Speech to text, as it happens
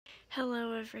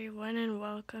Hello everyone and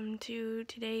welcome to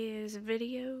today's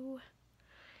video.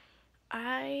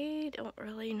 I don't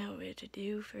really know what to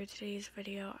do for today's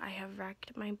video. I have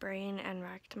racked my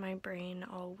brain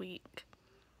all week.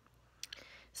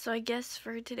 So I guess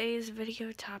for today's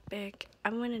video topic, I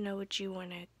want to know what you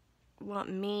want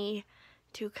me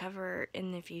to cover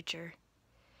in the future.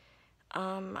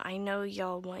 I know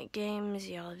y'all want games.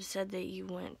 Y'all have said that you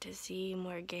want to see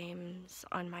more games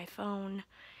on my phone.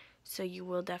 So you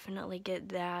will definitely get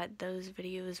that. Those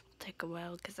videos will take a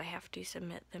while because I have to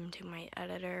submit them to my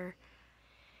editor.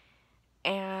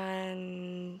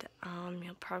 And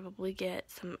you'll probably get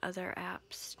some other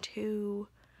apps too.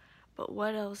 But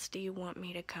what else do you want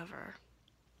me to cover?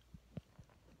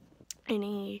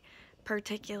 Any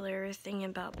particular thing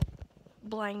about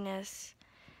blindness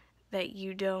that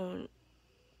you don't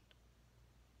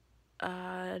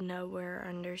know or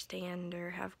understand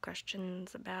or have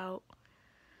questions about?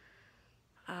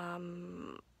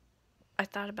 I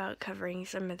thought about covering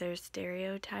some of their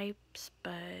stereotypes,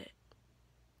 but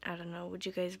I don't know, would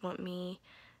you guys want me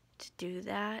to do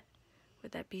that?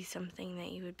 Would that be something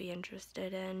that you would be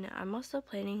interested in? I'm also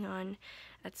planning on,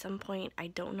 at some point, I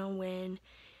don't know when,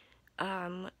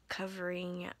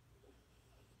 covering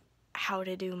how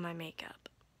to do my makeup.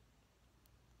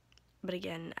 But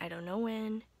again, I don't know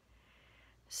when.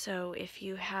 So if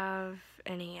you have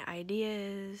any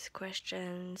ideas,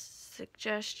 questions,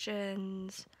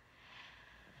 suggestions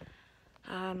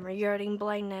regarding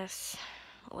blindness,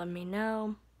 let me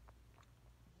know.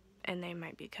 And they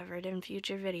might be covered in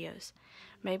future videos.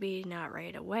 Maybe not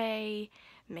right away,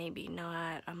 maybe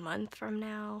not a month from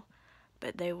now,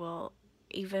 but they will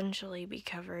eventually be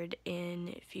covered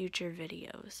in future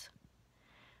videos.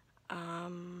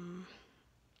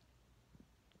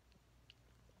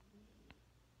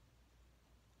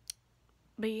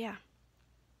 But yeah.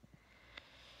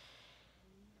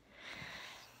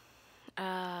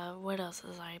 What else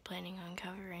was I planning on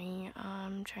covering?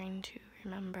 I'm trying to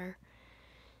remember.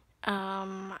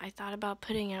 I thought about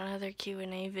putting another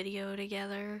Q&A video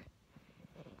together,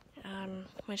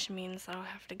 which means I'll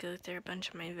have to go through a bunch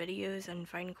of my videos and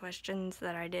find questions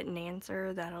that I didn't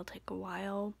answer. That'll take a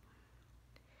while.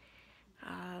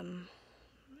 And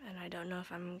I don't know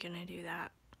if I'm gonna do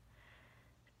that.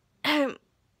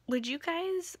 Would you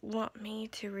guys want me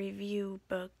to review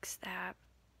books that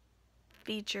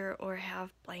feature or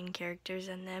have blind characters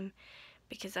in them?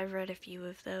 Because I've read a few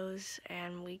of those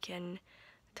and we can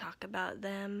talk about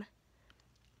them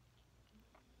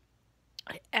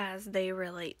as they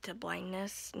relate to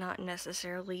blindness, not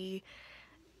necessarily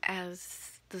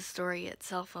as the story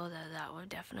itself, although that would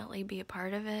definitely be a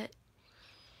part of it.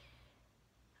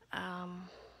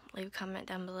 Leave a comment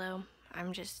down below.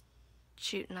 I'm just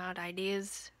shooting out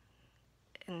ideas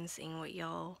and seeing what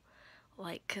y'all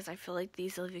like, because I feel like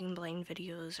these living blind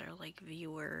videos are like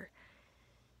viewer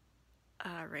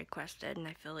requested, and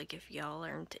I feel like if y'all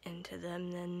aren't into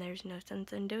them, then there's no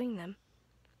sense in doing them.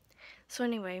 So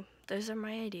anyway, those are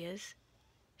my ideas.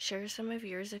 Share some of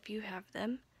yours if you have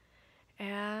them,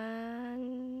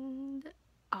 and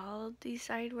I'll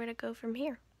decide where to go from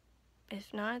here.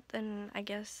 If not, then I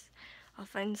guess I'll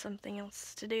find something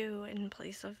else to do in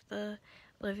place of the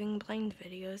living blind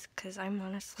videos, because I'm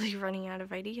honestly running out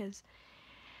of ideas.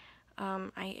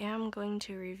 I am going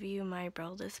to review my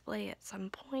Braille display at some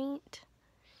point.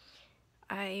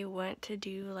 I want to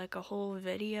do like a whole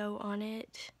video on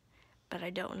it, but I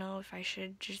don't know if I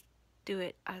should just do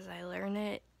it as I learn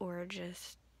it or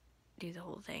just do the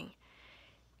whole thing,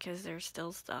 because there's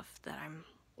still stuff that I'm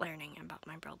learning about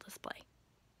my Braille display.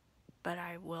 But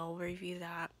I will review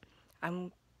that.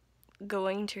 I'm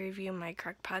going to review my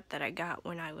crockpot that I got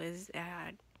when I was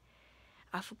at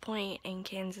Alpha Point in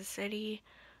Kansas City.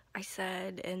 I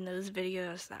said in those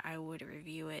videos that I would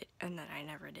review it, and that I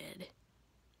never did.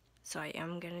 So I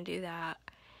am gonna do that.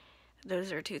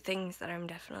 Those are two things that I'm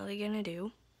definitely gonna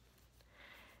do.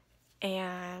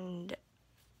 And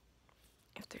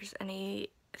if there's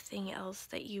anything else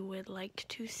that you would like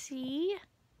to see,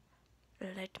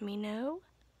 let me know.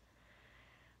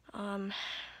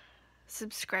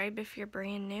 Subscribe if you're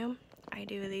brand new. I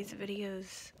do these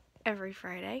videos every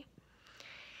Friday.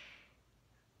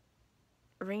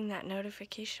 Ring that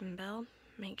notification bell.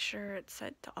 Make sure it's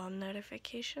set to all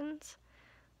notifications.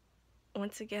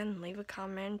 Once again, leave a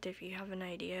comment if you have an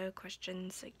idea, question,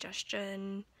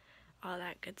 suggestion, all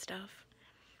that good stuff.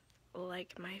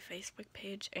 Like my Facebook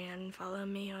page and follow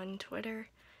me on Twitter.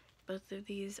 Both of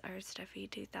these are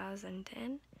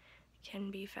Steffi2010.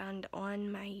 Can be found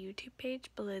on my YouTube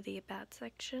page below the About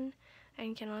section,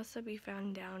 and can also be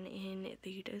found down in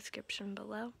the description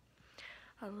below.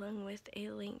 along with a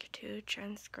link to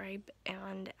transcribe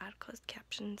and add closed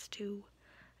captions to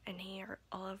and hear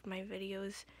all of my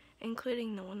videos,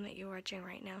 including the one that you're watching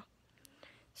right now.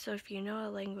 So if you know a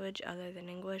language other than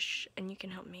English and you can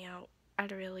help me out,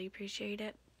 I'd really appreciate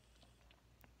it.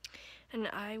 And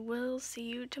I will see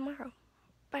you tomorrow.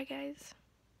 Bye, guys.